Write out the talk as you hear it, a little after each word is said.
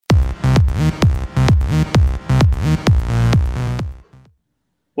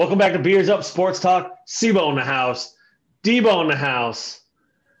Welcome back to Beers Up Sports Talk. Sibo in the house. Debo in the house.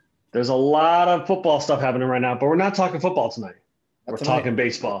 There's a lot of football stuff happening right now, but we're not talking football tonight. We're talking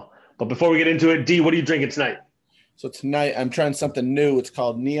baseball. But before we get into it, D, what are you drinking tonight? So tonight I'm trying something new. It's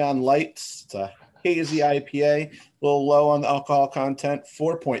called Neon Lights. It's a hazy IPA, a little low on the alcohol content,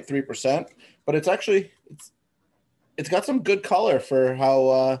 4.3%, but it's got some good color for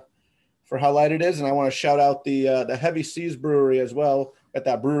how light it is. And I want to shout out the Heavy Seas Brewery as well at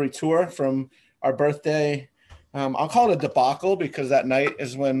that brewery tour from our birthday. I'll call it a debacle because that night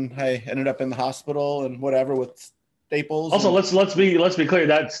is when I ended up in the hospital and whatever with staples. Also, let's be clear.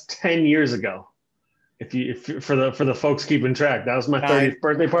 That's 10 years ago. If for the folks keeping track, that was my 30th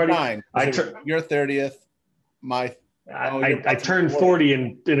birthday party. Your 30th. I turned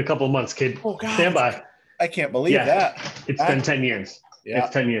 40 in a couple of months, kid. Oh God! Stand by. I can't believe that. It's been 10 years. Yeah.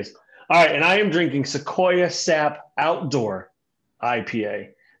 It's 10 years. All right, and I am drinking Sequoia Sap Outdoor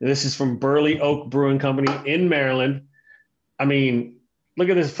IPA. This is from Burley Oak Brewing Company in Maryland. I mean, look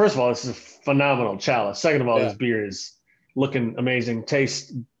at this. First of all, this is a phenomenal chalice. Second of all, This beer is looking amazing.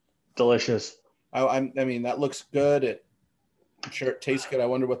 Tastes delicious. I mean, that looks good. I'm sure it tastes good. I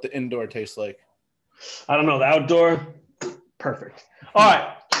wonder what the indoor tastes like. I don't know. The outdoor, perfect. All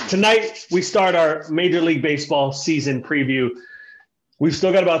right. Tonight, we start our Major League Baseball season preview. We've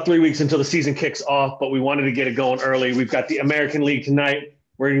still got about 3 weeks until the season kicks off, but we wanted to get it going early. We've got the American League tonight.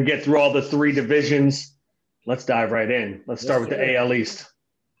 We're going to get through all the three divisions. Let's dive right in. Let's start with the AL East.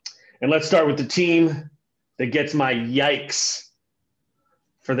 And let's start with the team that gets my yikes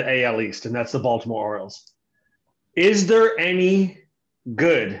for the AL East, and that's the Baltimore Orioles. Is there any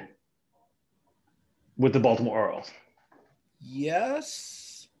good with the Baltimore Orioles? Yes.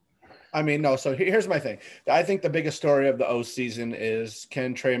 I mean, no. So here's my thing. I think the biggest story of the O season is,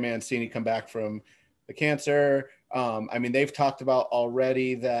 can Trey Mancini come back from the cancer? I mean, they've talked about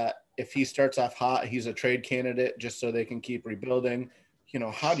already that if he starts off hot, he's a trade candidate just so they can keep rebuilding. You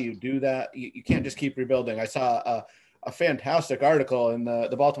know, how do you do that? You can't just keep rebuilding. I saw a fantastic article in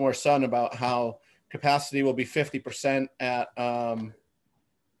the Baltimore Sun about how capacity will be 50% at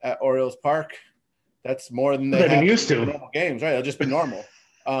Orioles Park. That's more than they've been used to normal games, right? It'll just be normal.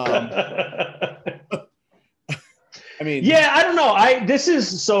 I mean, yeah, I don't know. This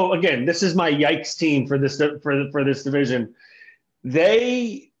is my yikes team for this division.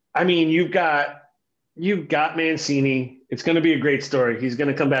 You've got Mancini. It's going to be a great story. He's going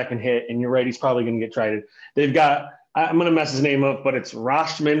to come back and hit, and you're right. He's probably going to get traded. They've got, I'm going to mess his name up, but it's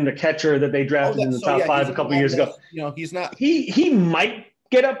Rashman, the catcher that they drafted in the top five a couple years ago. You know, he's not. He might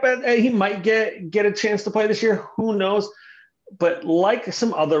get up he might get a chance to play this year. Who knows? But like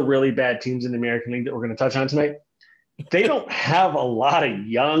some other really bad teams in the American League that we're going to touch on tonight, they don't have a lot of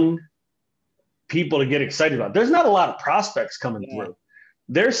young people to get excited about. There's not a lot of prospects coming through.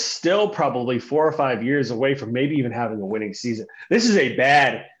 They're still probably 4 or 5 years away from maybe even having a winning season. This is a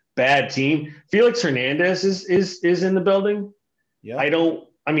bad team. Felix Hernandez is in the building. Yeah.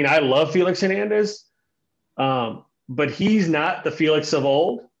 I love Felix Hernandez, but he's not the Felix of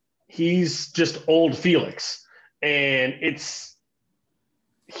old. He's just old Felix. And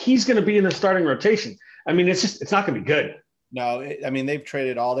he's going to be in the starting rotation. I mean, it's not going to be good. No, they've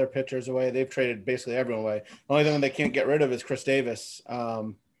traded all their pitchers away. They've traded basically everyone away. The only thing they can't get rid of is Chris Davis.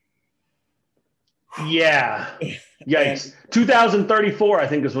 Yeah. Yikes. 2034, I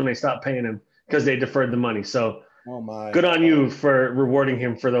think, is when they stopped paying him because they deferred the money. So good on you for rewarding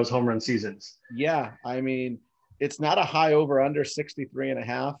him for those home run seasons. Yeah. I mean, it's not a high over under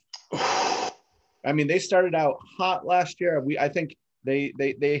 63.5. I mean, they started out hot last year. I think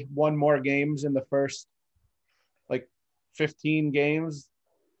they won more games in the first 15 games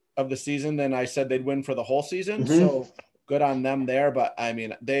of the season than I said they'd win for the whole season. Mm-hmm. So good on them there. But I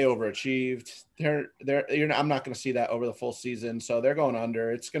mean, they overachieved. I'm not going to see that over the full season. So they're going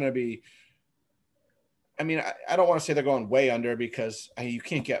under. It's going to be, I don't want to say they're going way under because you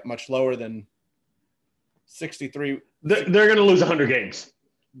can't get much lower than 63. They're going to lose 100 games.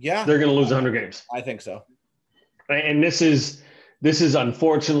 Yeah. They're going to lose 100 games. I think so. And this is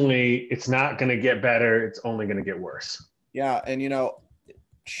unfortunately, it's not going to get better. It's only going to get worse. Yeah. And,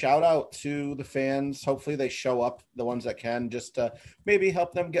 shout out to the fans. Hopefully they show up, the ones that can, just to maybe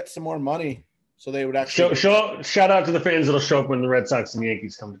help them get some more money. So they would actually shout out to the fans that'll show up when the Red Sox and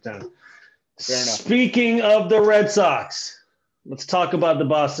Yankees come to town. Fair enough. Speaking of the Red Sox, let's talk about the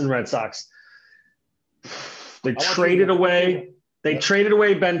Boston Red Sox. They traded away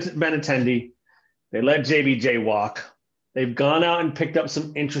Benintendi. They let JBJ walk. They've gone out and picked up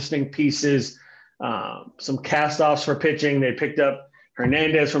some interesting pieces, some cast-offs for pitching. They picked up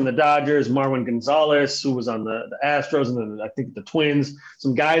Hernandez from the Dodgers, Marwin Gonzalez, who was on the Astros, and then I think the Twins.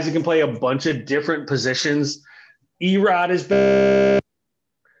 Some guys that can play a bunch of different positions. Erod is back.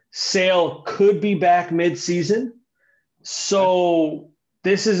 Sale could be back midseason. So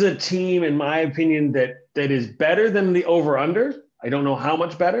this is a team, in my opinion, that is better than the over-under. I don't know how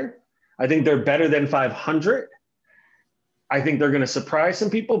much better. I think they're better than 500. I think they're going to surprise some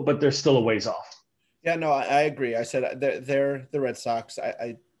people, but they're still a ways off. Yeah, no, I agree. I said they're the Red Sox.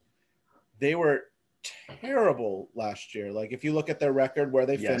 They were terrible last year. Like if you look at their record where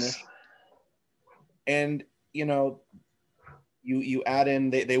they finished, and you add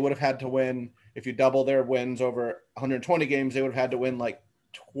in they would have had to win, if you double their wins over 120 games, they would have had to win like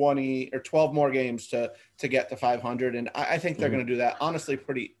 20 or 12 more games to get to 500. And I think they're going to do that honestly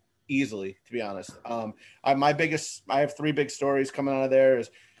pretty easily, to be honest. I have three big stories coming out of there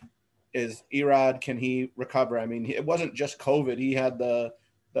is Erod, can he recover? I mean, it wasn't just COVID. He had the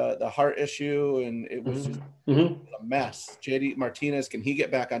heart issue, and it was just a mess. JD Martinez, can he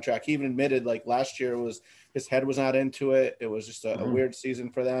get back on track? He even admitted like last year his head was not into it. It was just a weird season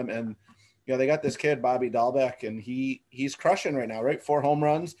for them. And they got this kid, Bobby Dahlbeck, and he's crushing right now, right? 4 home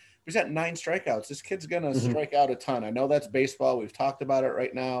runs. He's got 9 strikeouts. This kid's gonna strike out a ton. I know that's baseball. We've talked about it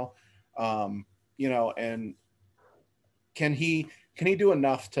right now. And can he do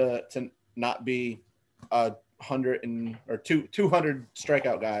enough to not be a 200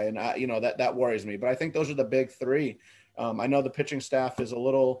 strikeout guy? And that worries me. But I think those are the big 3. I know the pitching staff is a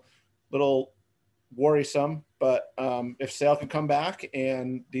little worrisome, but if Sale can come back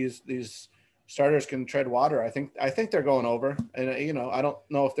and these starters can tread water, I think they're going over. And I don't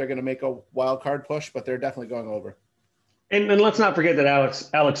know if they're going to make a wild card push, but they're definitely going over. And let's not forget that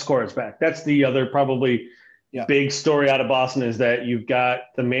Alex Cora is back. That's the other probably big story out of Boston, is that you've got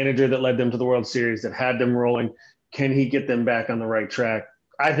the manager that led them to the World Series, that had them rolling. Can he get them back on the right track?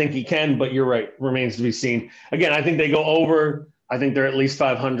 I think he can, but you're right. Remains to be seen. Again, I think they go over. I think they're at least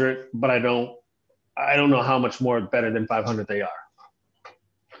 500, but I don't know how much more better than 500 they are.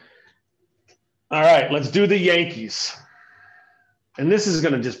 All right, let's do the Yankees. And this is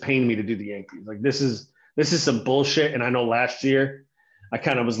going to just pain me to do the Yankees. Like this is some bullshit. And I know last year I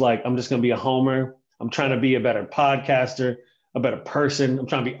kind of was like, I'm just going to be a homer. I'm trying to be a better podcaster, a better person. I'm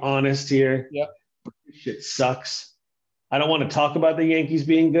trying to be honest here. Yep. But this shit sucks. I don't want to talk about the Yankees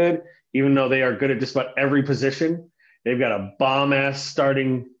being good, even though they are good at just about every position. They've got a bomb-ass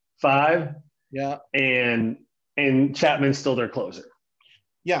starting 5. Yeah. And Chapman's still their closer.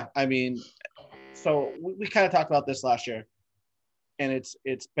 Yeah, I mean, so we kind of talked about this last year. And it's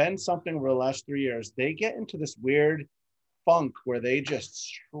been something over the last 3 years. They get into this weird funk where they just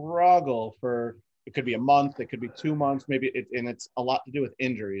struggle for – it could be a month, it could be 2 months, and it's a lot to do with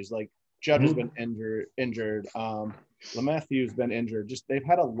injuries. Like Judd has been injured. LeMahieu's been injured. Just they've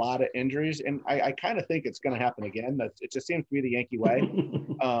had a lot of injuries, and I kind of think it's going to happen again. It just seems to be the Yankee way.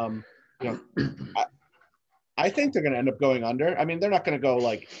 I think they're going to end up going under. I mean, they're not going to go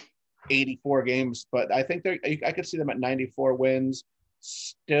like 84 games, but I think I could see them at 94 wins,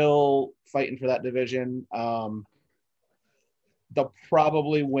 still fighting for that division. They'll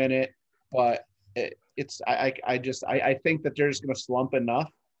probably win it, but I think that they're just going to slump enough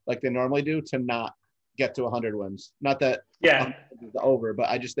like they normally do to not get to 100 wins. Not that the over, but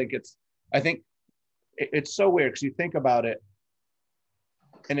I just think it's so weird because you think about it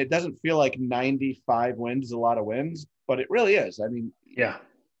and it doesn't feel like 95 wins is a lot of wins, but it really is. I mean, yeah.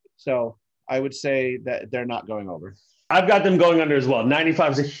 So I would say that they're not going over. I've got them going under as well.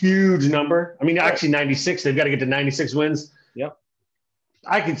 95 is a huge number. I mean, actually 96, they've got to get to 96 wins. Yep.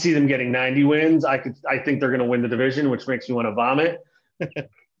 I could see them getting 90 wins. I think they're going to win the division, which makes me want to vomit.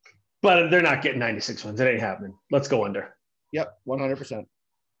 But they're not getting 96 wins. It ain't happening. Let's go under. Yep, 100%.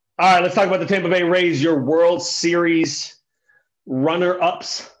 All right, let's talk about the Tampa Bay Rays, your World Series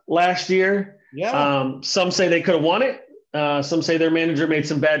runner-ups last year. Yeah. Some say they could have won it. Some say their manager made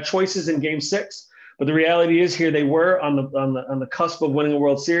some bad choices in Game 6. But the reality is, here they were on the cusp of winning a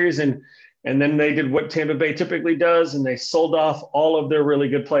World Series, and then they did what Tampa Bay typically does, and they sold off all of their really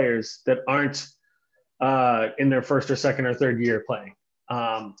good players that aren't in their first or second or third year playing.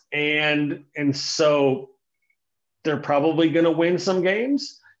 And so they're probably going to win some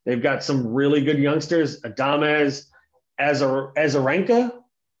games. They've got some really good youngsters, Adames, Azarenka,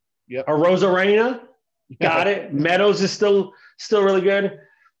 Arozarena, got it. Meadows is still really good.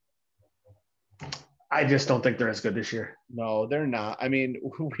 I just don't think they're as good this year. No, they're not. I mean,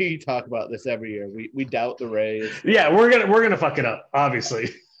 we talk about this every year. We doubt the Rays. Yeah, we're gonna fuck it up, obviously.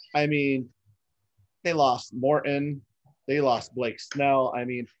 I mean, they lost Morton, They lost Blake Snell. I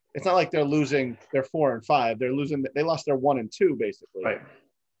mean, it's not like they're losing. They're 4-5. They lost their 1 and 2 basically.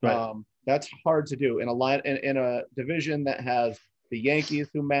 Right. That's hard to do in a division that has the Yankees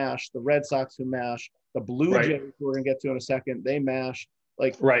who mash, the Red Sox who mash, the Blue Jays who we're gonna get to in a second. They mash.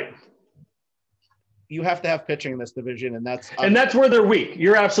 You have to have pitching in this division, and that's where they're weak.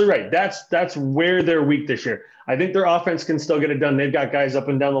 You're absolutely right. That's where they're weak this year. I think their offense can still get it done. They've got guys up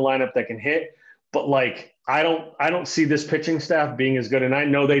and down the lineup that can hit, but like I don't see this pitching staff being as good. And I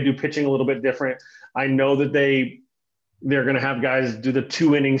know they do pitching a little bit different. I know that they're going to have guys do the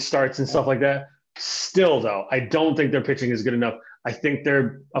 2-inning starts and stuff like that. Still, though, I don't think their pitching is good enough. I think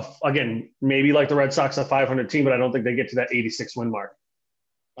they're again maybe like the Red Sox, a 500 team, but I don't think they get to that 86 win mark.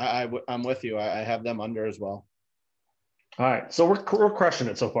 I'm with you. I have them under as well. All right, so we're crushing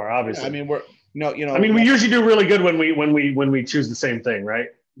it so far. Obviously, I mean we usually do really good when we choose the same thing, right?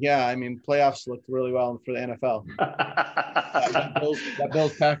 Yeah, I mean playoffs looked really well for the NFL. that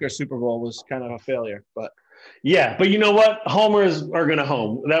Bills Packers Super Bowl was kind of a failure, but yeah, but you know what? Homers are going to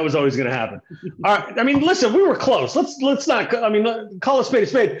home. That was always going to happen. All right, I mean, listen, we were close. Let's not. I mean, call a spade a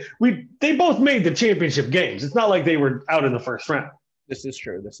spade. They both made the championship games. It's not like they were out in the first round. This is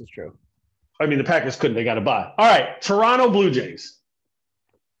true. I mean, the Packers couldn't. They got to buy. All right, Toronto Blue Jays.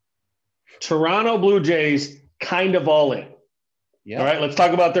 Toronto Blue Jays kind of all in. Yeah. All right, let's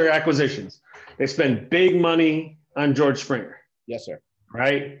talk about their acquisitions. They spend big money on George Springer. Yes, sir.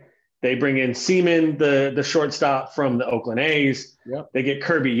 Right? They bring in Seaman, the shortstop from the Oakland A's. Yep. They get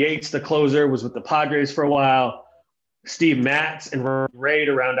Kirby Yates, the closer, was with the Padres for a while. Steve Matz and Ray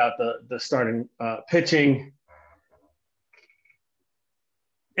to round out the starting pitching.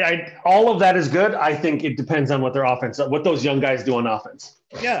 All of that is good. I think it depends on what what those young guys do on offense.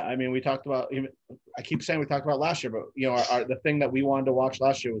 Yeah, I mean, we talked about. I keep saying we talked about last year, but the thing that we wanted to watch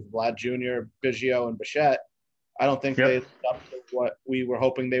last year was Vlad Jr., Biggio, and Bichette. I don't think they lived up to what we were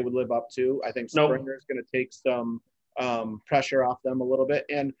hoping they would live up to. I think Springer is going to take some pressure off them a little bit,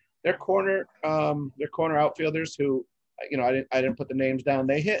 and their corner outfielders who, I didn't put the names down.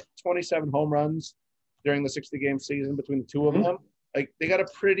 They hit 27 home runs during the 60-game season between the two of them. Like they got a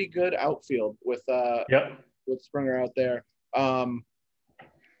pretty good outfield with Springer out there. I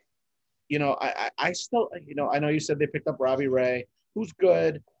still, I know you said they picked up Robbie Ray, who's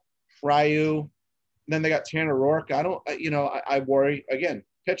good, Ryu. Then they got Tanner Rourke. I worry again,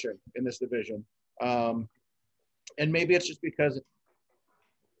 pitcher in this division. And maybe it's just because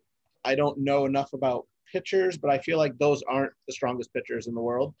I don't know enough about pitchers, but I feel like those aren't the strongest pitchers in the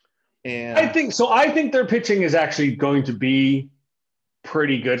world. And I think so. I think their pitching is actually going to be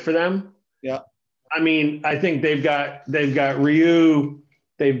pretty good for them. Yeah. I mean, I think they've got Ryu,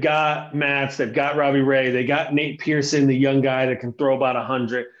 they've got Matz, they've got Robbie Ray, they got Nate Pearson, the young guy that can throw about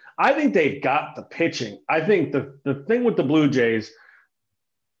 100. I think they've got the pitching. I think the thing with the Blue Jays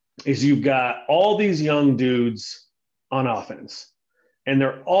is you've got all these young dudes on offense, and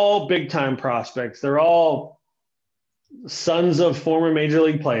they're all big-time prospects. They're all sons of former major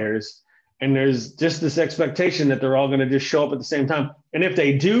league players. And there's just this expectation that they're all going to just show up at the same time. And if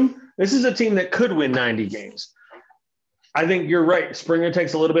they do, this is a team that could win 90 games. I think you're right. Springer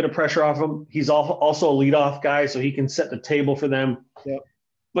takes a little bit of pressure off him. He's also a leadoff guy, so he can set the table for them. Yep.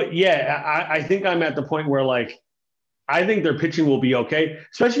 But, yeah, I think I'm at the point where, I think their pitching will be okay,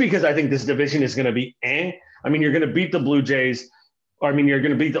 especially because I think this division is going to be I mean, you're going to beat the Blue Jays. You're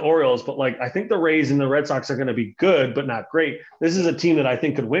going to beat the Orioles, but I think the Rays and the Red Sox are going to be good, but not great. This is a team that I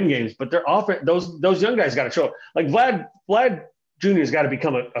think could win games, but their offense, those young guys got to show up. Vlad Jr.'s got to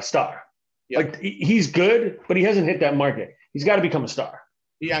become a star. Yep. He's good, but he hasn't hit that market. He's got to become a star.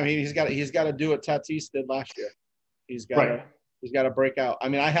 Yeah, I mean, he's got to do what Tatis did last year. He's got to break out. I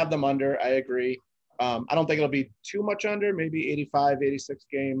mean, I have them under. I agree. I don't think it'll be too much under, maybe 85, 86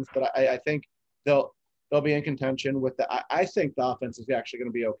 games, but I think they'll be in contention with I think the offense is actually going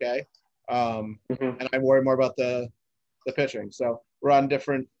to be okay. And I worry more about the pitching. So we're on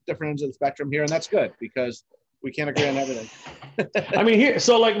different ends of the spectrum here, and that's good because we can't agree on everything. I mean,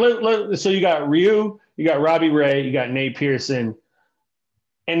 so you got Ryu, you got Robbie Ray, you got Nate Pearson.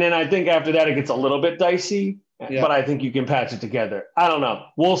 And then I think after that, it gets a little bit dicey, but I think you can patch it together. I don't know.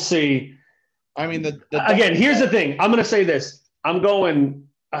 We'll see. I mean, again, here's the thing. I'm going to say this. I'm going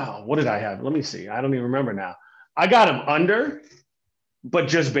 – what did I have? Let me see. I don't even remember now. I got them under, but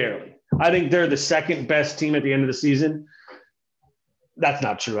just barely. I think they're the second best team at the end of the season. That's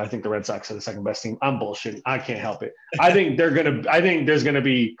not true. I think the Red Sox are the second best team. I'm bullshitting. I can't help it. I think there's going to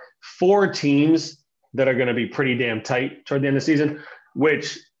be 4 teams that are going to be pretty damn tight toward the end of the season,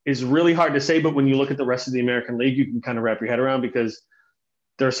 which is really hard to say. But when you look at the rest of the American League, you can kind of wrap your head around because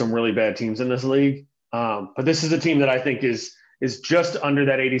there's some really bad teams in this league. But this is a team that I think is just under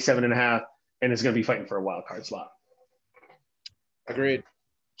that 87.5 and is going to be fighting for a wild card slot. Agreed.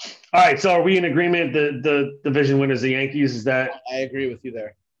 All right, so are we in agreement? The division winners, the Yankees, is that? I agree with you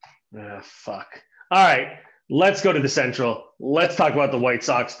there. Fuck. All right, let's go to the Central. Let's talk about the White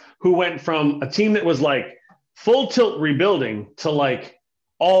Sox, who went from a team that was like full tilt rebuilding to like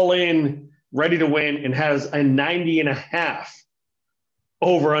all in, ready to win, and has a 90.5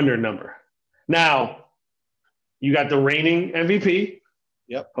 over-under number. Now, you got the reigning MVP,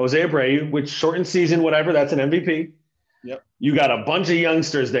 Jose Abreu, which shortened season, whatever, that's an MVP. Yep. You got a bunch of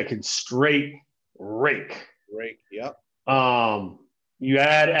youngsters that can straight rake. Yep. You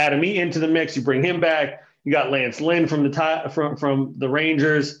add Adam Eaton into the mix. You bring him back. You got Lance Lynn from the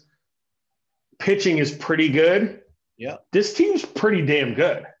Rangers. Pitching is pretty good. Yeah. This team's pretty damn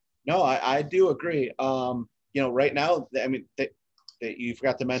good. No, I do agree. Right now, I mean, you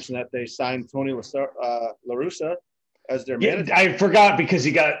forgot to mention that they signed Tony La Russa as their manager. I forgot because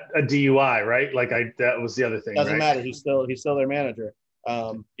he got a DUI, right? That was the other thing. Doesn't right? matter. He's still their manager.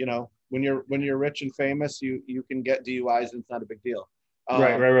 When you're rich and famous, you can get DUIs and it's not a big deal.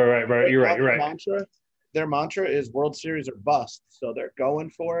 Right. You're right. Their mantra is World Series or bust, so they're going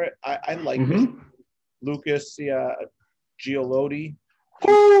for it. I like this. Lucas Giolotti.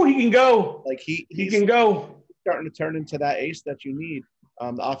 Oh, he can go. Like he can go. Starting to turn into that ace that you need.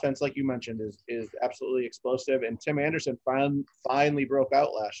 The offense, like you mentioned, is absolutely explosive. And Tim Anderson finally broke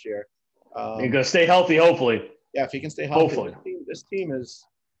out last year. He's gonna stay healthy, hopefully. Yeah, if he can stay healthy, hopefully. This team is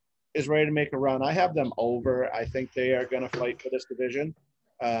ready to make a run. I have them over. I think they are going to fight for this division,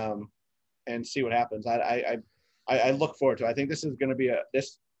 and see what happens. I look forward to it. I think this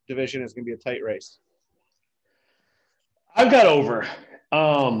division is going to be a tight race. I've got over.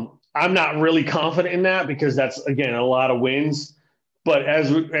 I'm not really confident in that because that's, again, a lot of wins. But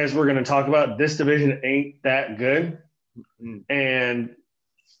as we're going to talk about, this division ain't that good. And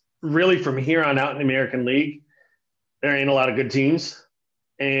really from here on out in the American League, there ain't a lot of good teams.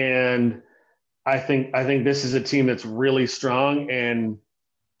 And I think this is a team that's really strong. And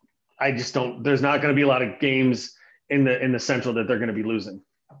I just don't – there's not going to be a lot of games in the Central that they're going to be losing.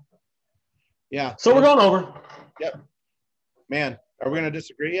 Yeah. So we're going over. Yep. Man, are we going to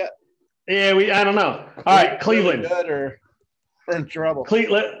disagree yet? Yeah, I don't know. All right, Cleveland. Good or we're in trouble.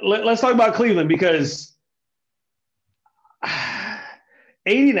 Let's talk about Cleveland because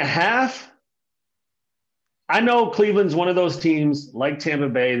 80.5. I know Cleveland's one of those teams like Tampa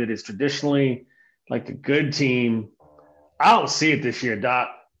Bay that is traditionally like a good team. I don't see it this year, Doc.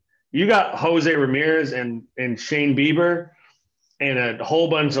 You got Jose Ramirez and Shane Bieber and a whole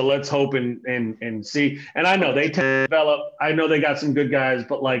bunch of let's hope and see. And I know they tend to develop. I know they got some good guys,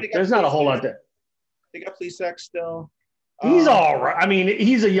 but there's not a whole lot there. They got Plesac still. He's all right. I mean,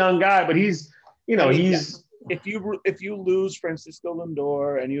 he's a young guy, but he's. If you lose Francisco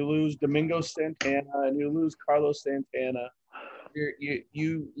Lindor and you lose Domingo Santana and you lose Carlos Santana,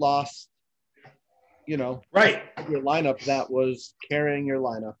 you lost. Right. Your lineup that was carrying your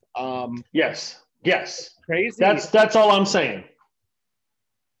lineup. Yes. Crazy. That's all I'm saying.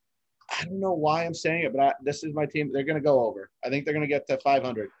 I don't know why I'm saying it, but this is my team. They're going to go over. I think they're going to get to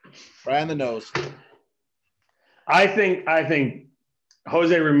 500, right on the nose. I think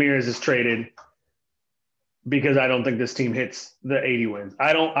Jose Ramirez is traded because I don't think this team hits the 80 wins.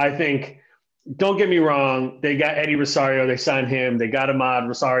 Don't get me wrong. They got Eddie Rosario. They signed him. They got Ahmad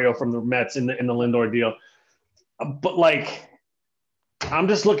Rosario from the Mets in the Lindor deal. But I'm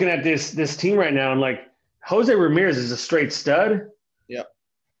just looking at this team right now and Jose Ramirez is a straight stud. Yep.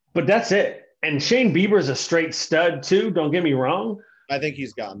 But that's it. And Shane Bieber is a straight stud too. Don't get me wrong. I think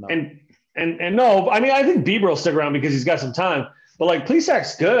he's gone though. And no, I mean I think Bieber will stick around because he's got some time. But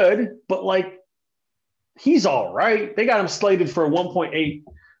Plesac's good, but he's all right. They got him slated for 1.8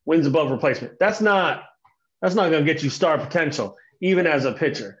 wins above replacement. That's not going to get you star potential, even as a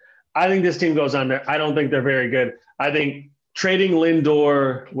pitcher. I think this team goes on there. I don't think they're very good. I think trading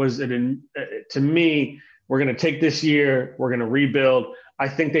Lindor was, to me, we're going to take this year. We're going to rebuild. I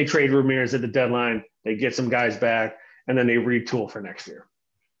think they trade Ramirez at the deadline. They get some guys back, and then they retool for next year.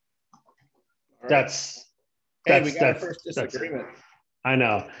 Right. We got our first disagreement. I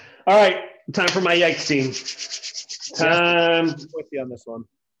know. All right, time for my Yikes team. I'm with you on this one.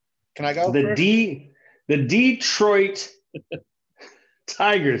 Can I go first? The Detroit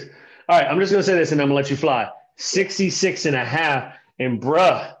Tigers. All right, I'm just going to say this, and I'm going to let you fly. 66.5, and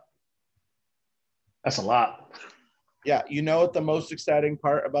bruh, that's a lot. Yeah, you know what the most exciting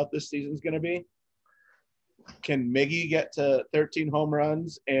part about this season is going to be? Can Miggy get to 13 home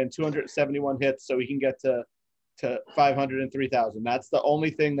runs and 271 hits so he can get to 500 and 3,000? That's the only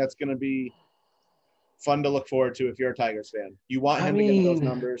thing that's going to be fun to look forward to if you're a Tigers fan. You want him to get those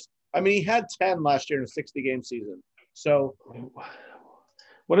numbers. I mean, he had 10 last year in a 60-game season. So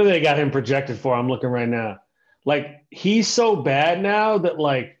what do they got him projected for? I'm looking right now. Like, he's so bad now that,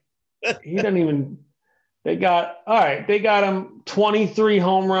 like, he doesn't even – they got him 23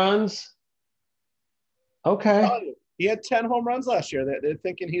 home runs. Okay. He had 10 home runs last year. They're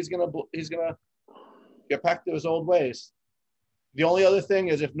thinking he's gonna get back to his old ways. The only other thing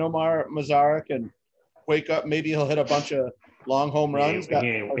is if Nomar Mazara can wake up, maybe he'll hit a bunch of long home runs. He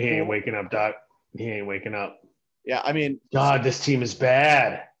ain't waking up, Doc. He ain't waking up. Yeah, I mean, God, this team is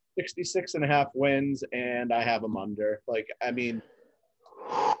bad. 66.5 wins, and I have them under. Like, I mean,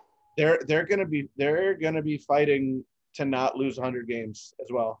 they're gonna be fighting to not lose 100 games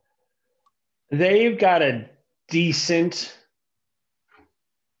as well. They've got a decent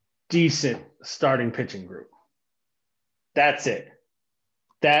starting pitching group. That's it.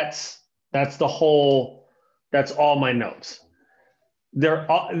 That's all my notes. They're,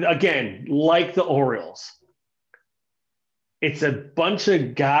 again, like the Orioles. It's a bunch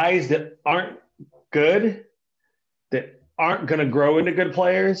of guys that aren't good, that aren't going to grow into good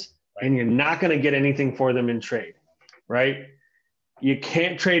players, and you're not going to get anything for them in trade, right? You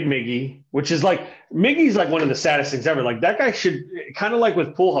can't trade Miggy, which is like – Miggy's like one of the saddest things ever. Like, that guy should – kind of like with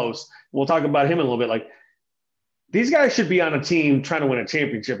Pujols, we'll talk about him in a little bit. Like, these guys should be on a team trying to win a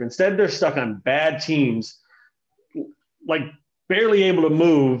championship. Instead, they're stuck on bad teams, like barely able to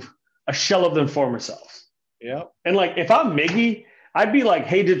move, a shell of their former selves. Yeah. And, like, if I'm Miggy, I'd be like,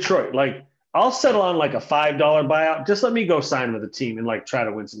 hey, Detroit, like, I'll settle on like a $5 buyout. Just let me go sign with a team and, like, try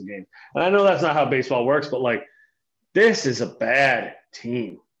to win some games. And I know that's not how baseball works, but, like, this is a bad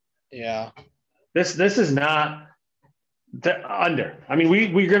team. Yeah. This is not under. I mean,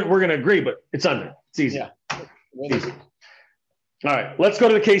 we're gonna agree, but it's under. It's easy. Yeah. Easy. All right, let's go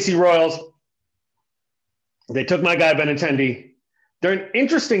to the KC Royals. They took my guy Benintendi. They're an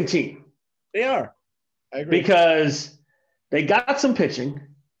interesting team. They are. I agree. Because they got some pitching.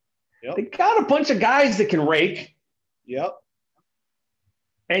 Yep. They got a bunch of guys that can rake. Yep.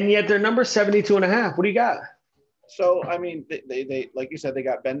 And yet they're number 72.5. What do you got? So, I mean, they like you said, they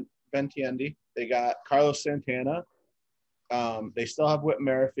got Benintendi. They got Carlos Santana. They still have Whit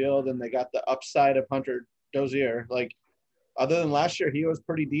Merrifield, and they got the upside of Hunter Dozier. Like, other than last year, he was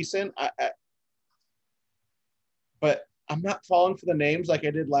pretty decent. But I'm not falling for the names like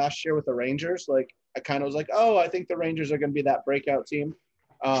I did last year with the Rangers. Like, I kind of was like, oh, I think the Rangers are going to be that breakout team.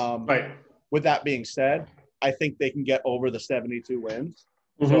 Right. With that being said, I think they can get over the 72 wins.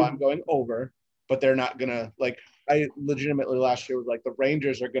 Mm-hmm. So I'm going over, but they're not going to, like, I legitimately last year was like, the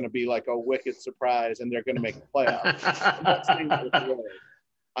Rangers are going to be like a wicked surprise and they're going to make the playoffs. I'm not saying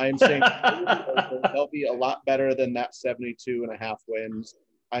I'm saying they'll be a lot better than that 72.5 wins.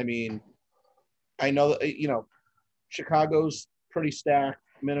 I mean, I know, you know, Chicago's pretty stacked.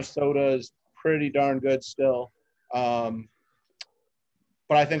 Minnesota is pretty darn good still. But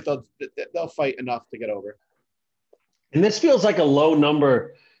I think they'll fight enough to get over. And this feels like a low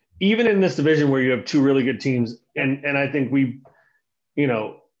number, even in this division where you have two really good teams. And I think we, you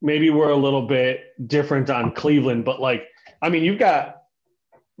know, maybe we're a little bit different on Cleveland, but like, I mean, you've got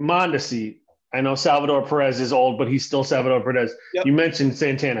Mondesi. I know Salvador Perez is old, but he's still Salvador Perez. Yep. You mentioned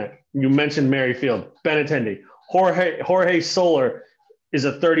Santana. You mentioned Merrifield, Benintendi. Jorge Soler is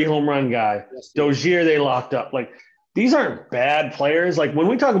a 30 home run guy. Yes, Dozier, they locked up. Like, these aren't bad players. Like, when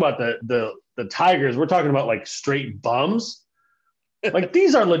we talk about the Tigers, we're talking about like straight bums. Like,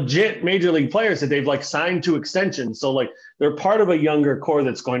 these are legit major league players that they've like signed to extensions. So like, they're part of a younger core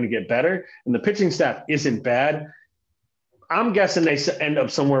that's going to get better. And the pitching staff isn't bad. I'm guessing they end up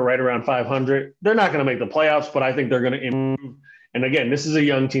somewhere right around 500. They're not going to make the playoffs, but I think they're going to improve. And again, this is a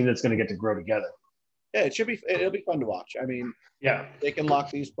young team that's going to get to grow together. Yeah, it'll be fun to watch. I mean, yeah, they can lock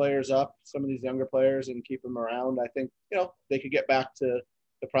these players up, some of these younger players, and keep them around. I think, you know, they could get back to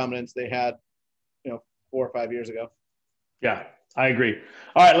the prominence they had, you know, 4 or 5 years ago. Yeah, I agree.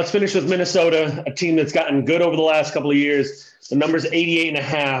 All right, let's finish with Minnesota, a team that's gotten good over the last couple of years. The number's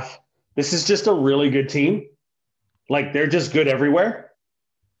 88.5. This is just a really good team. Like, they're just good everywhere.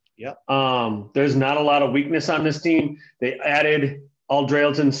 Yep. There's not a lot of weakness on this team. They added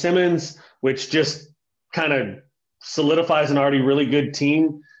Aldrelton Simmons, which just kind of solidifies an already really good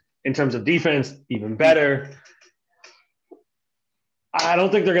team in terms of defense, even better. I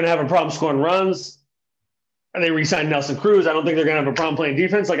don't think they're going to have a problem scoring runs. And they re-signed Nelson Cruz. I don't think they're going to have a problem playing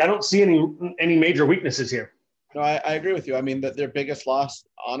defense. Like, I don't see any major weaknesses here. No, I agree with you. I mean, that their biggest loss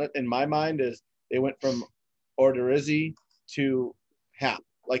on it, in my mind, is they went from Odorizzi to Happ.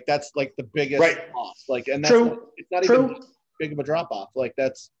 Like, that's like the biggest loss. Like, and that's it's not even big of a drop off. Like,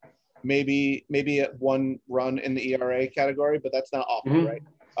 that's maybe at one run in the ERA category, but that's not awful, Mhm. right?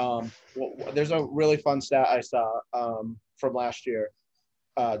 There's a really fun stat I saw from last year.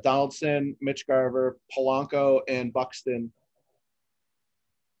 Donaldson, Mitch Garver, Polanco, and Buxton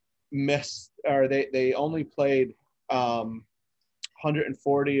missed, or they only played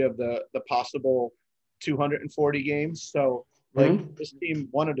 140 of the possible 240 games. So like Mhm. this team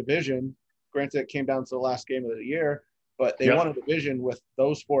won a division. Granted, it came down to the last game of the year, but they won a Yep. division with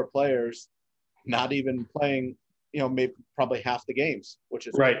those four players not even playing, maybe probably half the games, which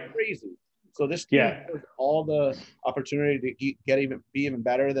is Right. crazy. So this team Yeah. has all the opportunity to be even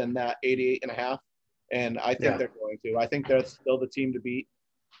better than that 88 and a half. And I think Yeah. they're going to. I think they're still the team to beat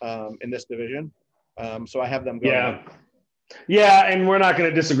in this division. So I have them going. Yeah. Yeah, and we're not going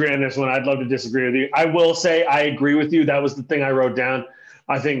to disagree on this one. I'd love to disagree with you. I will say I agree with you. That was the thing I wrote down.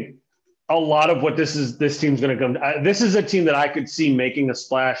 I think a lot of what this team's going to come. This is a team that I could see making a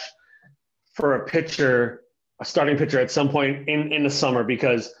splash for a pitcher, a starting pitcher at some point in the summer,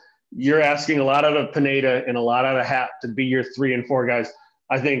 because you're asking a lot out of Pineda and a lot out of Happ to be your 3 and 4 guys.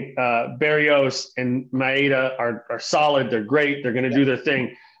 I think Berrios and Maeda are solid. They're great. They're going to do their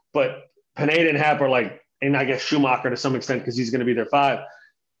thing. But Pineda and Happ are like, and I guess Schumacher to some extent because he's going to be their 5.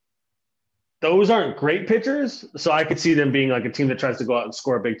 Those aren't great pitchers, so I could see them being like a team that tries to go out and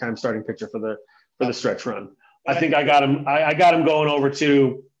score a big time starting pitcher for the stretch run. I think I got him. I got him going over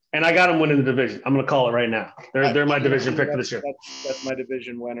to, and I got him winning the division. I'm going to call it right now. They're my division pick for this year. That's my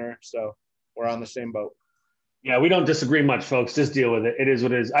division winner. So we're on the same boat. Yeah, we don't disagree much, folks. Just deal with it. It is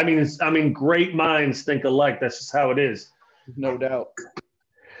what it is. I mean, great minds think alike. That's just how it is. No doubt.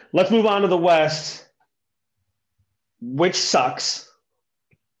 Let's move on to the West, which sucks.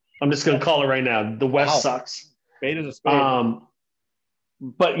 I'm just going to call it right now. The West sucks. Spade is a spade.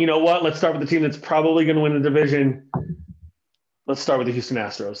 But you know what? Let's start with the team that's probably going to win the division. Let's start with the Houston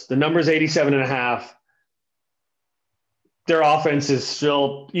Astros. The number is 87.5. Their offense is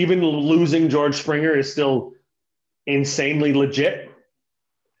still, even losing George Springer, is still insanely legit.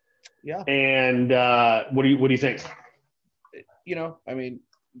 Yeah. And what do you think? I mean,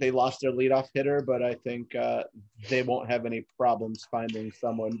 they lost their leadoff hitter, but I think they won't have any problems finding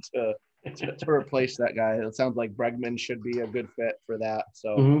someone to replace that guy. It sounds like Bregman should be a good fit for that.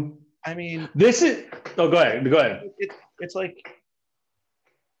 So, I mean, this is. Oh, go ahead. Go ahead. It's like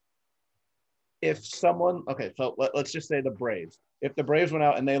if someone. Okay, so let's just say the Braves. If the Braves went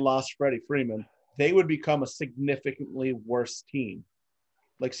out and they lost Freddie Freeman, they would become a significantly worse team.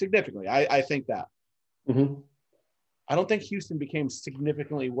 Like significantly, I think that. Mm-hmm. I don't think Houston became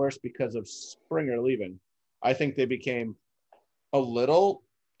significantly worse because of Springer leaving. I think they became a little,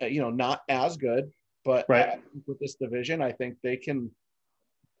 not as good, but right. With this division, I think they can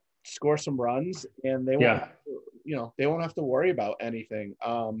score some runs and they won't, they won't have to worry about anything.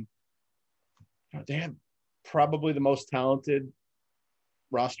 They have probably the most talented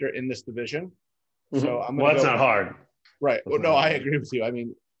roster in this division. Mm-hmm. So I'm that's not hard. Right. Well, no, I agree with you. I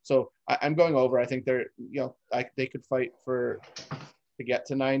mean, so I'm going over. I think they're, they could fight to get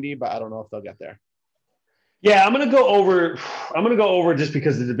to 90, but I don't know if they'll get there. Yeah, I'm going to go over. I'm going to go over just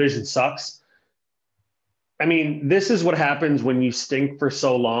because the division sucks. I mean, this is what happens when you stink for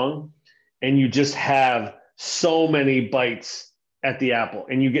so long and you just have so many bites at the apple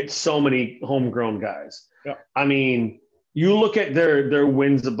and you get so many homegrown guys. Yeah. I mean, you look at their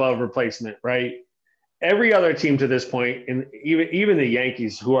wins above replacement, right? Every other team to this point, and even the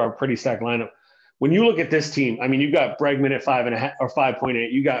Yankees, who are a pretty stacked lineup, when you look at this team, I mean, you got Bregman at 5.5 or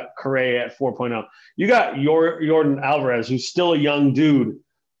 5.8. You got Correa at 4.0. You got Jordan Alvarez, who's still a young dude,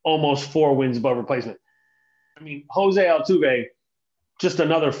 almost 4 wins above replacement. I mean, Jose Altuve, just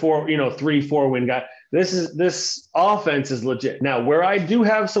another 3-4 win guy. This offense is legit. Now, where I do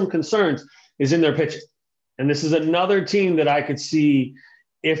have some concerns is in their pitching, and this is another team that I could see.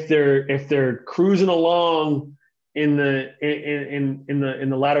 If they're cruising along in the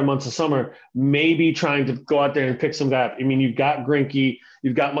latter months of summer, maybe trying to go out there and pick some guy up. I mean, you've got Greinke,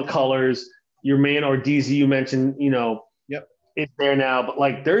 you've got McCullers, your man Ortiz you mentioned, it's there now, but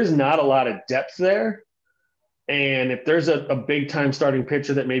like there's not a lot of depth there. And if there's a big time starting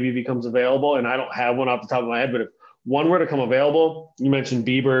pitcher that maybe becomes available, and I don't have one off the top of my head, but if one were to come available, you mentioned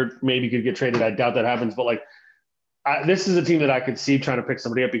Bieber maybe could get traded. I doubt that happens, but like. This is a team that I could see trying to pick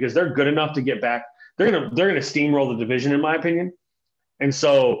somebody up because they're good enough to get back. They're gonna steamroll the division, in my opinion, and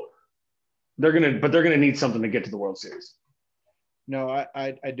so they're gonna need something to get to the World Series. No,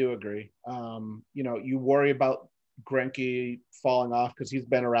 I do agree. You worry about Greinke falling off because he's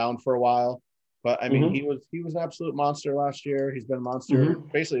been around for a while, but I mean he was an absolute monster last year. He's been a monster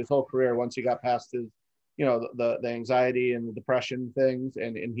basically his whole career once he got past his the anxiety and the depression things,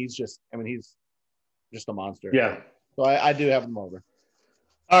 and he's just a monster. Yeah. So I do have him over.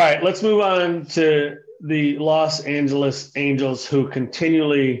 All right, let's move on to the Los Angeles Angels, who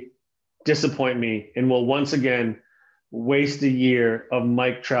continually disappoint me and will once again waste a year of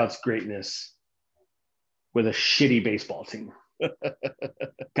Mike Trout's greatness with a shitty baseball team.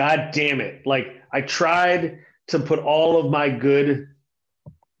 God damn it. Like, I tried to put all of my good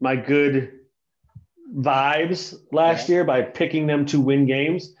vibes last year by picking them to win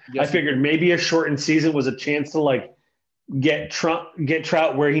games. Yes. I figured maybe a shortened season was a chance to like get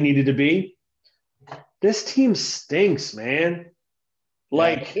Trout where he needed to be. This team stinks, man.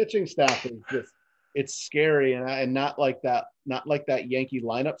 Like, the pitching staff is just, it's scary, and not like that Yankee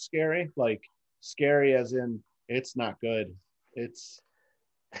lineup scary, like scary as in it's not good. It's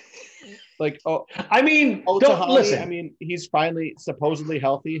like, don't listen. I mean, he's finally supposedly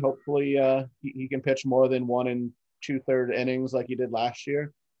healthy. Hopefully, he can pitch more than 1 2/3 innings like he did last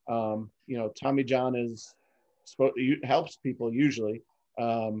year. Tommy John helps people usually.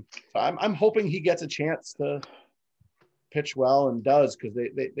 So I'm hoping he gets a chance to pitch well and does, because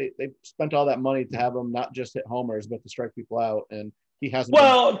they spent all that money to have him not just hit homers but to strike people out, and he hasn't.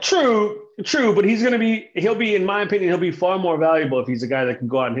 Well, true, but he'll be, in my opinion, he'll be far more valuable if he's a guy that can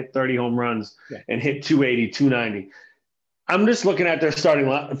go out and hit 30 home runs and hit 280, 290. I'm just looking at their starting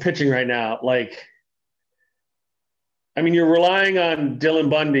pitching right now. Like, I mean, you're relying on Dylan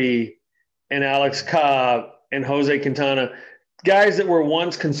Bundy and Alex Cobb and Jose Quintana, guys that were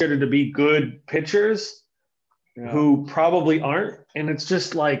once considered to be good pitchers who probably aren't. And it's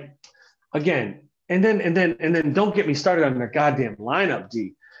just like, again, and then don't get me started on their goddamn lineup,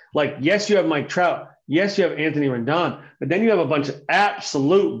 D. Like, yes, you have Mike Trout. Yes, you have Anthony Rendon, but then you have a bunch of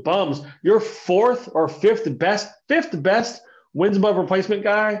absolute bums. Your fifth best wins above replacement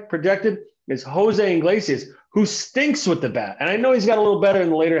guy projected is Jose Iglesias, who stinks with the bat. And I know he's got a little better in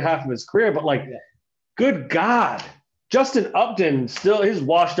the later half of his career, but good God. Justin Upton, still his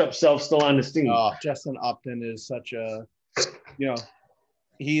washed up self still on this team. Oh, Justin Upton is such a,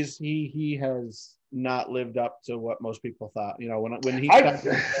 he has not lived up to what most people thought. When he I was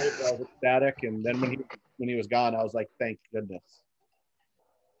ecstatic, and then when he was gone, I was like, thank goodness.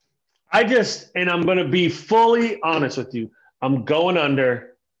 And I'm going to be fully honest with you. I'm going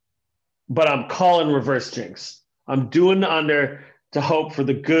under, but I'm calling reverse jinx. I'm doing the under to hope for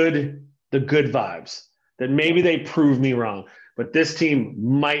the good vibes. That maybe they prove me wrong, but this team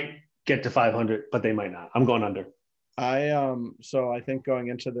might get to 500, but they might not. I'm going under. So I think going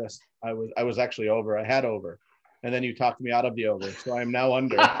into this, I was actually over. I had over, and then you talked me out of the over, so I'm now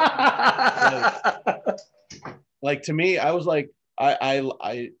under. like to me, I was like, I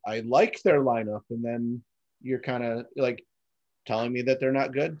like their lineup, and then you're kind of like telling me that they're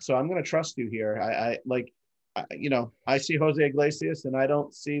not good. So I'm going to trust you here. I see Jose Iglesias, and I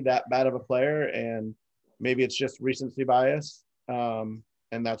don't see that bad of a player, and maybe it's just recency bias, and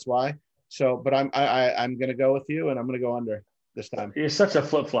that's why. So, but I'm going to go with you, and I'm going to go under this time. You're such a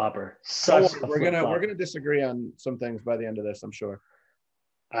flip-flopper. We're gonna disagree on some things by the end of this, I'm sure.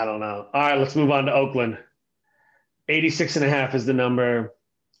 I don't know. All right, let's move on to Oakland. 86.5 is the number.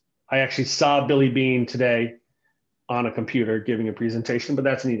 I actually saw Billy Beane today on a computer giving a presentation, but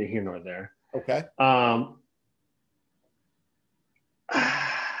that's neither here nor there. Okay. I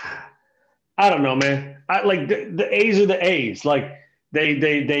don't know, man. The A's are the A's. Like,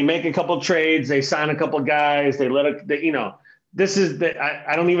 they make a couple trades, they sign a couple guys, this is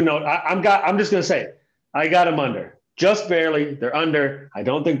I don't even know. I'm just gonna say it. I got them under. Just barely. They're under. I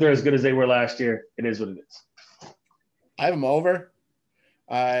don't think they're as good as they were last year. It is what it is. I have them over.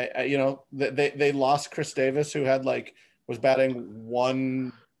 They lost Chris Davis, who was batting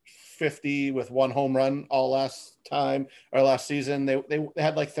 150 with 1 home run all last season. They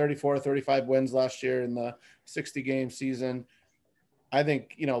had 34 or 35 wins last year in the 60-game season. I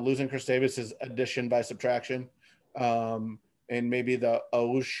think, losing Chris Davis is addition by subtraction. And maybe the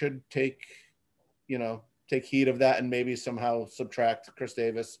O's should take heed of that and maybe somehow subtract Chris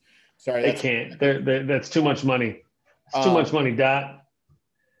Davis. Sorry. They can't. That's too much money. It's too much money, Dot.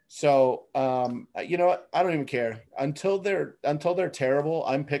 So, you know what? I don't even care. Until they're terrible,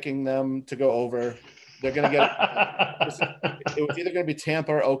 I'm picking them to go over. They're going to get – it was either going to be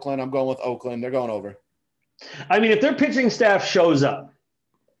Tampa or Oakland. I'm going with Oakland. They're going over. I mean, if their pitching staff shows up,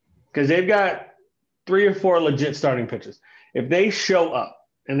 because they've got 3 or 4 legit starting pitchers, if they show up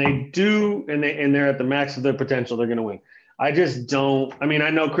and they do and they're at the max of their potential, they're going to win. I just don't – I mean, I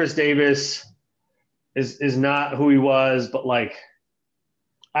know Chris Davis is not who he was, but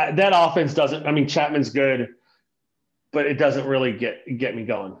that offense doesn't – I mean, Chapman's good, but it doesn't really get me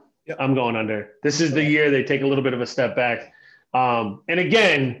going. Yep. I'm going under. This is the year they take a little bit of a step back. And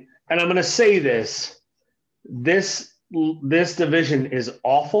again, and I'm going to say this division is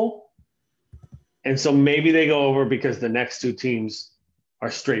awful. And so maybe they go over because the next two teams are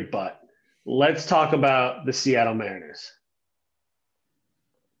straight butt. Let's talk about the Seattle Mariners.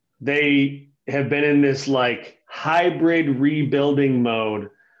 They have been in this like hybrid rebuilding mode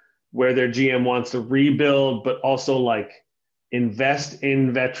where their GM wants to rebuild, but also like invest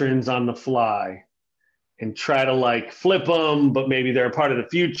in veterans on the fly and try to like flip them, but maybe they're a part of the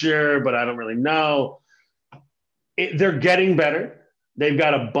future, but I don't really know. They're getting better. They've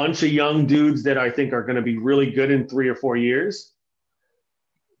got a bunch of young dudes that I think are going to be really good in 3 or 4 years,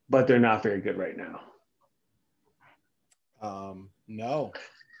 but they're not very good right now. No,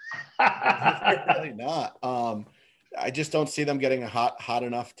 really not. I just don't see them getting hot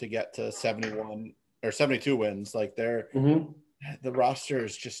enough to get to 71 or 72 wins. Like the roster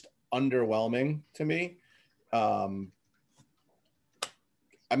is just underwhelming to me. I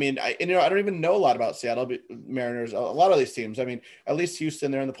mean, I don't even know a lot about Seattle Mariners. A lot of these teams. I mean, at least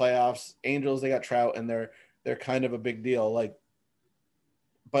Houston, they're in the playoffs. Angels, they got Trout, and they're kind of a big deal. Like,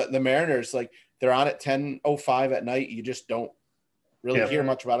 but the Mariners, like, they're on at 10:05 at night. You just don't really hear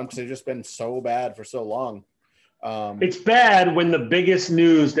much about them because they've just been so bad for so long. It's bad when the biggest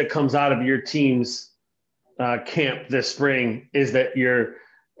news that comes out of your team's camp this spring is that your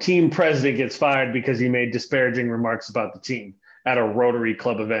team president gets fired because he made disparaging remarks about the team at a Rotary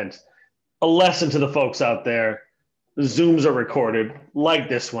Club event. A lesson to the folks out there. Zooms are recorded like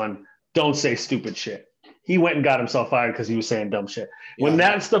this one. Don't say stupid shit. He went and got himself fired because he was saying dumb shit. Yeah. When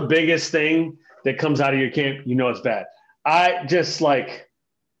that's the biggest thing that comes out of your camp, you know it's bad. I just like,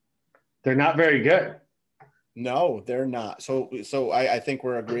 they're not very good. No, they're not. So I think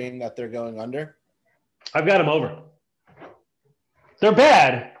we're agreeing that they're going under. I've got them over. They're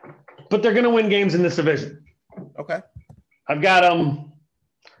bad, but they're going to win games in this division. Okay. I've got them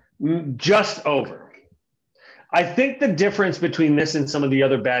just over. I think the difference between this and some of the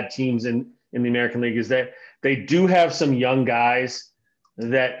other bad teams in the American League is that they do have some young guys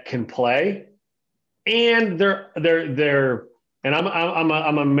that can play, and they're and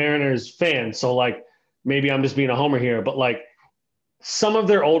I'm a Mariners fan, so like maybe I'm just being a homer here, but like some of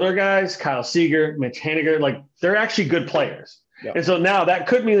their older guys, Kyle Seager, Mitch Haniger, like they're actually good players. Yep. And so now that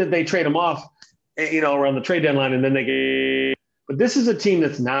could mean that they trade them off, around the trade deadline, and then they get. But this is a team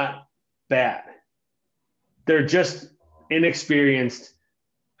that's not bad. They're just inexperienced,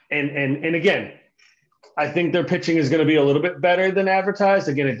 and again, I think their pitching is going to be a little bit better than advertised.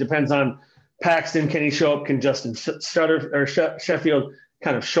 Again, it depends on Paxton. Can he show up? Can Justin Sheffield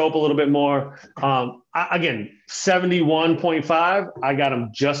kind of show up a little bit more? Again, 71.5. I got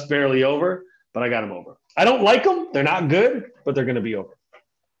them just barely over, but I got them over. I don't like them. They're not good, but they're going to be over.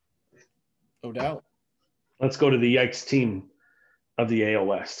 No doubt. Let's go to the yikes team of the AL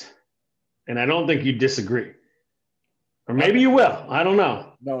West. And I don't think you disagree. Or maybe you will. I don't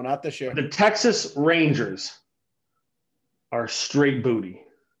know. No, not this year. The Texas Rangers are straight booty.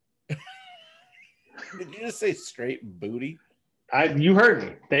 Did you just say straight booty? You heard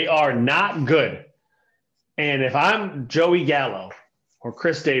me. They are not good. And if I'm Joey Gallo or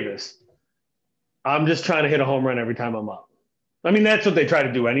Chris Davis, I'm just trying to hit a home run every time I'm up. I mean, that's what they try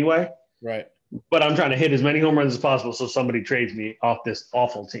to do anyway. Right. But I'm trying to hit as many home runs as possible so somebody trades me off this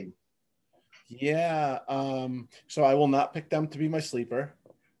awful team. Yeah. So I will not pick them to be my sleeper.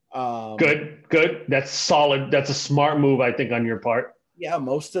 Good. That's solid. That's a smart move, I think, on your part. Yeah.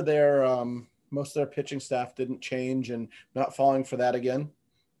 Most of their pitching staff didn't change, and not falling for that again.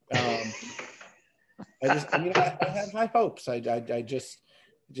 I have high hopes. I don't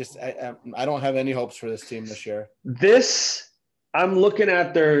have any hopes for this team this year. I'm looking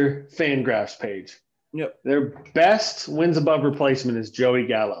at their FanGraphs page. Yep. Their best wins above replacement is Joey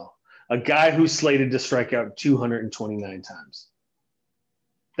Gallo, a guy who's slated to strike out 229 times.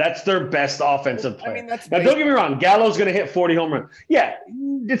 That's their best offensive player. I mean, now, don't get me wrong. Gallo's going to hit 40 home runs. Yeah,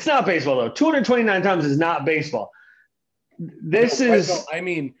 it's not baseball, though. 229 times is not baseball.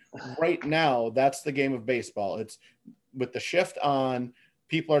 Right now, that's the game of baseball. It's with the shift on,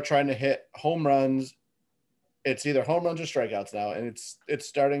 people are trying to hit home runs. It's either home runs or strikeouts now, and it's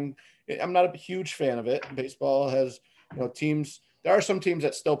starting. I'm not a huge fan of it. Baseball has, teams. There are some teams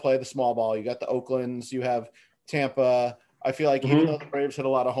that still play the small ball. You got the Oaklands. You have Tampa. I feel like even though the Braves hit a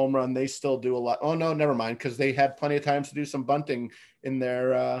lot of home run, they still do a lot. Oh, no, never mind, because they had plenty of times to do some bunting in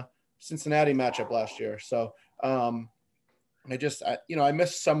their Cincinnati matchup last year. So I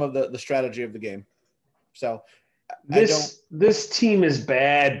miss some of the strategy of the game. So this team is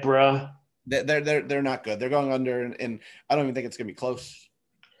bad, bruh. They're not good. They're going under, and I don't even think it's going to be close.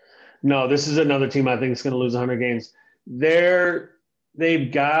 No, this is another team I think is going to lose 100 games.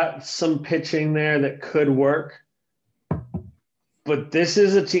 They've got some pitching there that could work. But this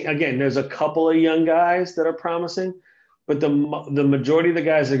is a team, again, there's a couple of young guys that are promising, but the majority of the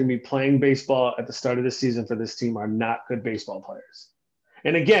guys that are going to be playing baseball at the start of the season for this team are not good baseball players.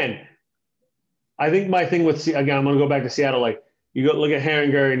 And again, I think my thing with, again, I'm going to go back to Seattle. Like, you go look at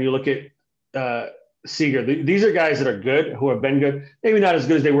Herringer and you look at Seager. These are guys that are good, who have been good. Maybe not as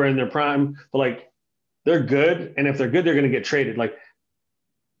good as they were in their prime, but like, they're good. And if they're good, they're going to get traded. Like,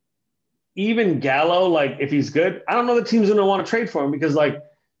 even Gallo, like, if he's good, I don't know the team's going to want to trade for him because, like,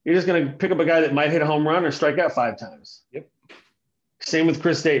 you're just going to pick up a guy that might hit a home run or strike out 5 times. Yep. Same with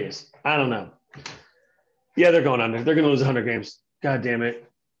Chris Davis. I don't know. Yeah, they're going under. They're going to lose 100 games. God damn it.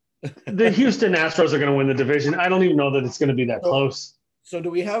 The Houston Astros are going to win the division. I don't even know that it's going to be that close. So do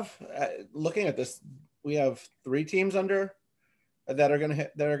we have, looking at this, we have 3 teams under that are going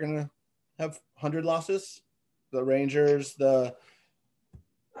to have 100 losses? The Rangers, the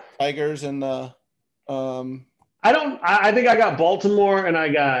Tigers, and the I think I got Baltimore and I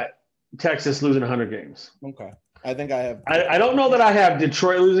got Texas losing 100 games. Okay. I think I have. I don't know that I have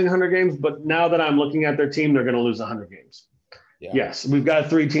Detroit losing 100 games, but now that I'm looking at their team, they're going to lose 100 games. Yeah. Yes, we've got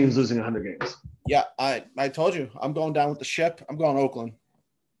 3 teams losing 100 games. Yeah, I told you. I'm going down with the ship. I'm going Oakland.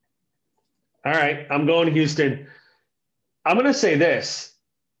 All right, I'm going Houston. I'm going to say this.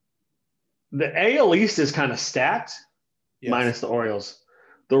 The AL East is kind of stacked, yes, minus the Orioles.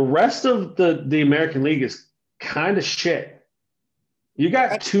 The rest of the American League is kind of shit. You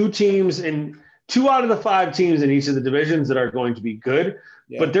got 2 teams in 2 out of the 5 teams in each of the divisions that are going to be good.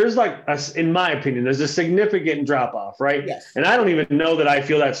 Yeah. But there's in my opinion, there's a significant drop off, right? Yes. And I don't even know that I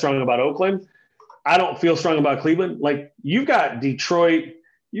feel that strong about Oakland. I don't feel strong about Cleveland. Like, you've got Detroit,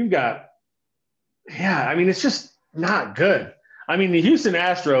 it's just not good. I mean, the Houston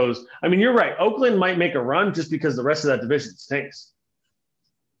Astros, you're right. Oakland might make a run just because the rest of that division stinks.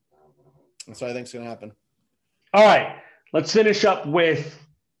 That's what I think is going to happen. All right. Let's finish up with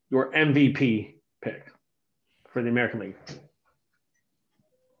your MVP pick for the American League.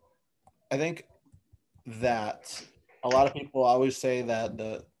 I think that a lot of people always say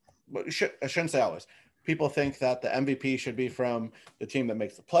that I shouldn't say always. People think that the MVP should be from the team that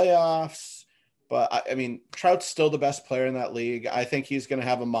makes the playoffs. But, Trout's still the best player in that league. I think he's going to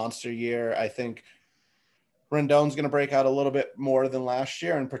have a monster year. I think Rendon's going to break out a little bit more than last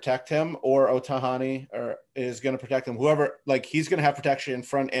year and protect him, or Ohtani is going to protect him. Whoever, he's going to have protection in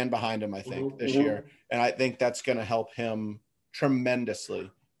front and behind him, I think, this year. And I think that's going to help him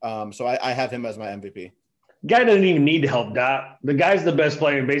tremendously. So I have him as my MVP. Guy doesn't even need to help Dot. The guy's the best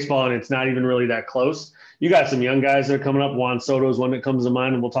player in baseball, and it's not even really that close. You got some young guys that are coming up. Juan Soto is one that comes to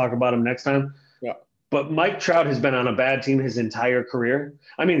mind, and we'll talk about him next time. Yeah. But Mike Trout has been on a bad team his entire career.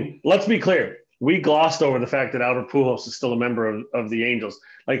 Let's be clear. We glossed over the fact that Albert Pujols is still a member of the Angels.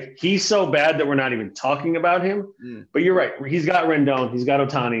 He's so bad that we're not even talking about him. But you're right. He's got Rendon. He's got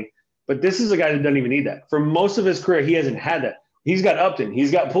Ohtani. But this is a guy that doesn't even need that. For most of his career, he hasn't had that. He's got Upton.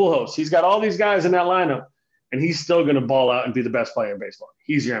 He's got Pujols. He's got all these guys in that lineup. And he's still going to ball out and be the best player in baseball.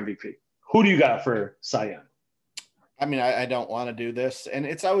 He's your MVP. Who do you got for Cy Young? I don't want to do this. And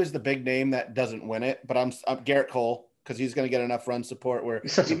it's always the big name that doesn't win it. But I'm Garrett Cole, because he's going to get enough run support. Where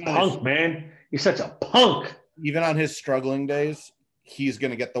he's such a punk, man. He's such a punk. Even on his struggling days, he's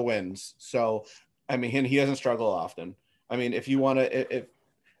going to get the wins. So, he doesn't struggle often. If you want to – if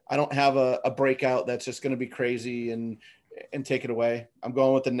I don't have a breakout that's just going to be crazy and take it away. I'm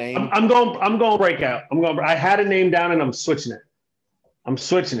going with the name. I'm going breakout. I had a name down and I'm switching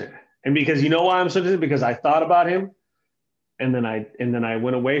it. And because you know why I'm switching it? Because I thought about him and then I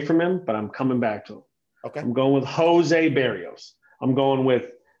went away from him, but I'm coming back to him. Okay. I'm going with Jose Barrios. I'm going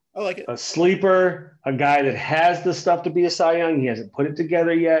with I like it. A sleeper, a guy that has the stuff to be a Cy Young. He hasn't put it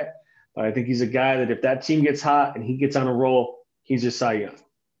together yet, but I think he's a guy that if that team gets hot and he gets on a roll, he's a Cy Young.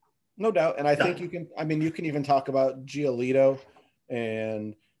 No doubt. And I think you can even talk about Giolito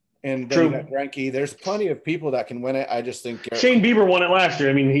and then you got Greinke. There's plenty of people that can win it. I just think Shane Bieber won it last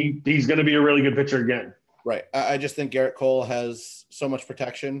year. He's going to be a really good pitcher again. Right. I just think Garrett Cole has so much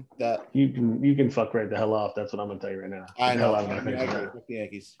protection that you can fuck right the hell off. That's what I'm going to tell you right now. I know. I agree with the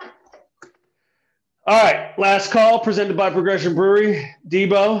Yankees. All right. Last call presented by Progression Brewery.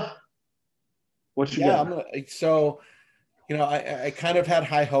 Debo, what you got? I kind of had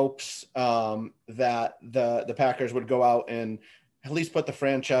high hopes that the Packers would go out and at least put the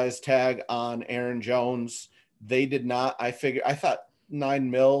franchise tag on Aaron Jones. They did not. I thought $9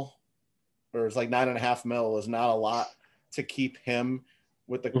 million, or it's like $9.5 million, is not a lot to keep him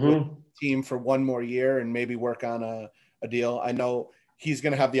with the team for one more year and maybe work on a deal. I know he's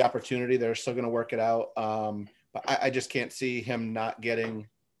going to have the opportunity. They're still going to work it out. But I just can't see him not getting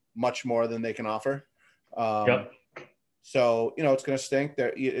much more than they can offer. Yep. So, it's going to stink.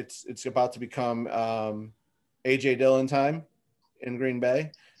 It's about to become A.J. Dillon time in Green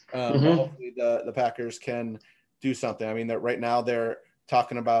Bay. But hopefully the Packers can do something. I mean, right now they're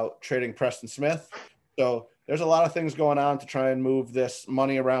talking about trading Preston Smith. So there's a lot of things going on to try and move this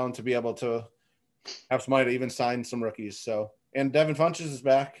money around to be able to have some money to even sign some rookies. So, and Devin Funchess is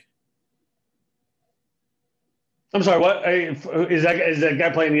back. I'm sorry, what is that guy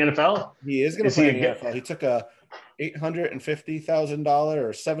playing in the NFL? He is going to play in the NFL. He took a $850,000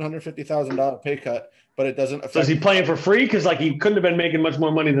 or $750,000 pay cut, but it doesn't affect. So is he playing for free? Because he couldn't have been making much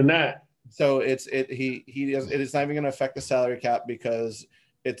more money than that. So it is not even going to affect the salary cap because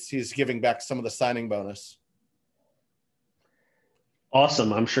he's giving back some of the signing bonus.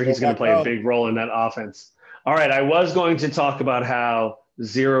 Awesome. I'm sure he's going to play a big role in that offense. All right. I was going to talk about how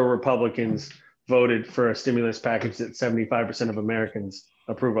 0 Republicans voted for a stimulus package that 75% of Americans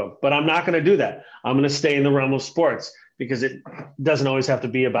approve of, but I'm not going to do that. I'm going to stay in the realm of sports because it doesn't always have to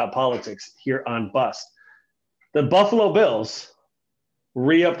be about politics here on Bust. The Buffalo Bills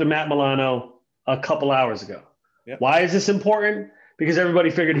re-upped to Matt Milano a couple hours ago. Yep. Why is this important? Because everybody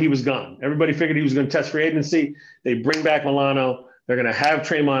figured he was gone. Everybody figured he was going to test free agency. They bring back Milano. They're going to have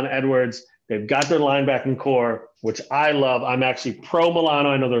Tremont Edwards. They've got their linebacking core, which I love. I'm actually pro Milano.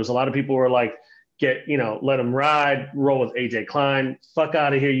 I know there was a lot of people who were like, let him ride, roll with AJ Klein. Fuck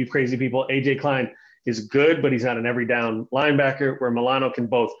out of here, you crazy people. AJ Klein is good, but he's not an every down linebacker where Milano can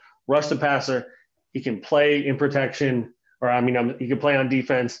both rush the passer. He can play in protection, he can play on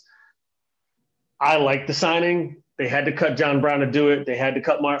defense. I like the signing. They had to cut John Brown to do it. They had to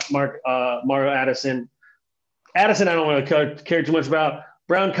cut Mario Addison. Addison, I don't really care too much about.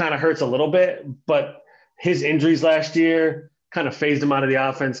 Brown kind of hurts a little bit, but his injuries last year kind of phased him out of the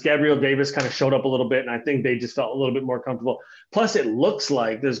offense. Gabriel Davis kind of showed up a little bit, and I think they just felt a little bit more comfortable. Plus, it looks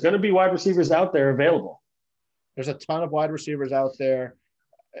like there's going to be wide receivers out there available. There's a ton of wide receivers out there.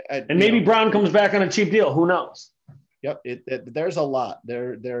 And maybe Brown comes back on a cheap deal. Who knows? Yep. There's a lot.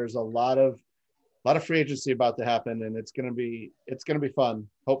 There's a lot of free agency about to happen, and it's gonna be fun.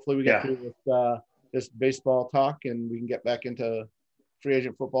 Hopefully we get through with this baseball talk and we can get back into free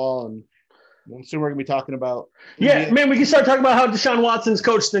agent football, and soon we're gonna be talking about we can start talking about how Deshaun Watson's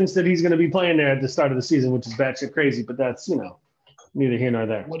coach thinks that he's gonna be playing there at the start of the season, which is batshit crazy, but that's neither here nor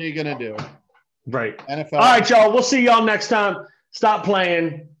there. What are you gonna do? Right. NFL. All right, y'all. We'll see y'all next time. Stop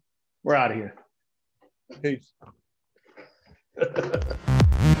playing. We're out of here. Peace.